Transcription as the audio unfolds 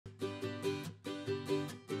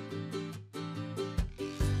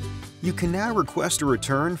You can now request a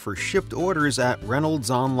return for shipped orders at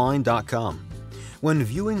ReynoldsOnline.com. When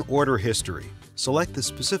viewing order history, select the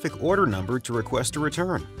specific order number to request a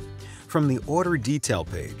return. From the Order Detail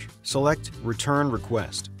page, select Return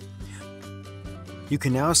Request. You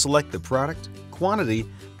can now select the product, quantity,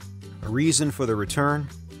 a reason for the return,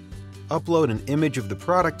 upload an image of the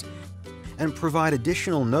product, and provide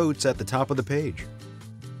additional notes at the top of the page.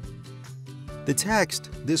 The text,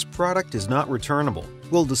 "This product is not returnable,"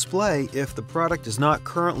 will display if the product is not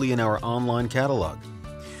currently in our online catalog.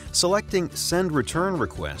 Selecting Send Return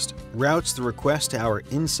Request routes the request to our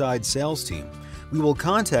inside sales team. We will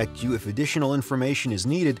contact you if additional information is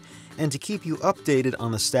needed and to keep you updated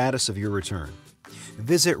on the status of your return.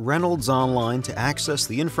 Visit Reynolds Online to access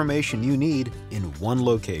the information you need in one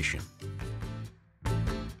location.